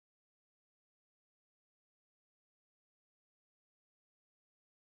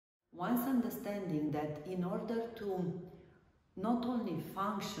Once understanding that in order to not only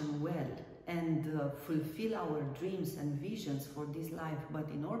function well and fulfill our dreams and visions for this life, but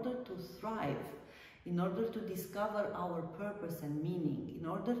in order to thrive, in order to discover our purpose and meaning, in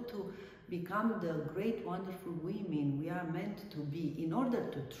order to become the great, wonderful women we are meant to be, in order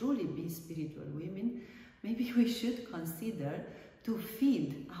to truly be spiritual women, maybe we should consider to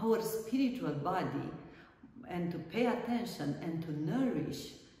feed our spiritual body and to pay attention and to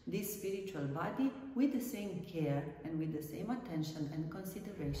nourish this spiritual body with the same care and with the same attention and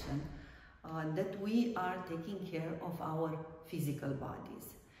consideration that we are taking care of our physical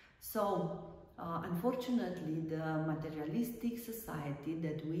bodies. So, unfortunately, the materialistic society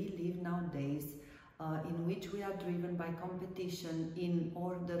that we live nowadays, in which we are driven by competition in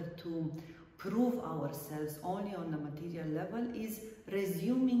order to prove ourselves only on the material level, is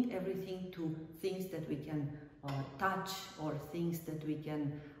resuming everything to things that we can touch or things that we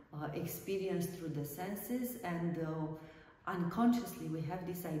can experience through the senses, and unconsciously we have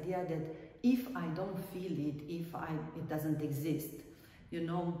this idea that if I don't feel it, it doesn't exist. You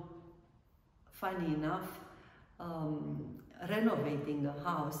know, funny enough, renovating a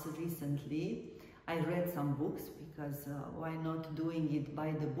house recently, I read some books because why not doing it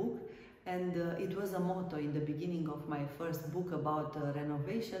by the book, and it was a motto in the beginning of my first book about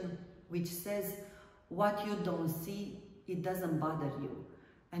renovation, which says, what you don't see, it doesn't bother you.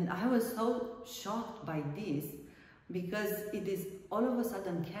 And I was so shocked by this, because it is all of a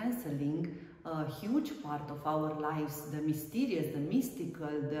sudden cancelling a huge part of our lives, the mysterious, the mystical,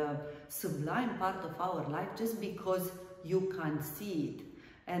 the sublime part of our life, just because you can't see it.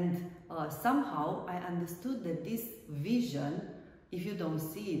 And somehow I understood that this vision, if you don't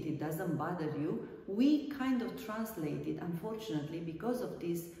see it, it doesn't bother you, we kind of translate it, unfortunately, because of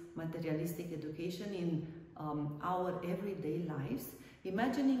this materialistic education in our everyday lives,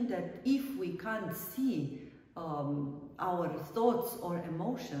 imagining that if we can't see our thoughts or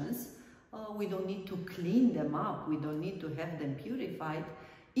emotions, we don't need to clean them up, we don't need to have them purified.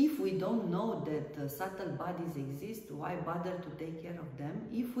 If we don't know that subtle bodies exist, why bother to take care of them?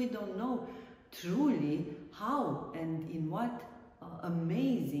 If we don't know truly how and in what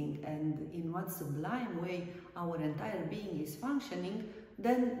amazing and in what sublime way our entire being is functioning,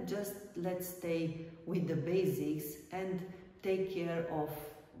 then just let's stay with the basics and take care of,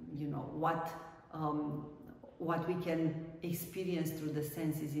 you know, what we can experience through the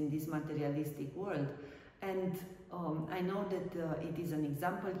senses in this materialistic world. And I know that it is an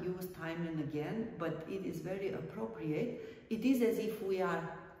example used time and again, but it is very appropriate. It is as if we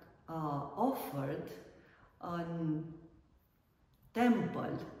are offered a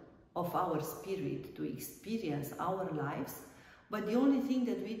temple of our spirit to experience our lives, but the only thing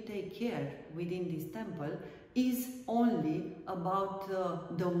that we take care within this temple is only about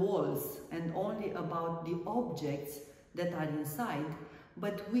the walls and only about the objects that are inside,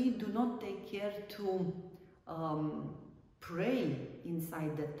 but we do not take care to pray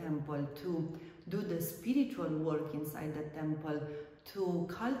inside the temple, to do the spiritual work inside the temple, to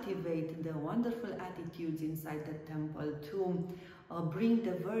cultivate the wonderful attitudes inside the temple, to bring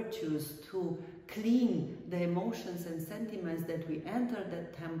the virtues, to clean the emotions and sentiments that we enter the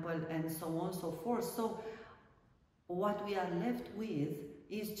temple, and so on and so forth. So what we are left with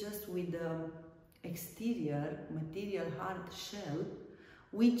is just with the exterior material hard shell,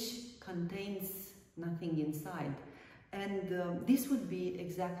 which contains nothing inside. And this would be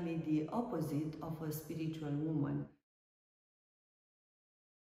exactly the opposite of a spiritual woman.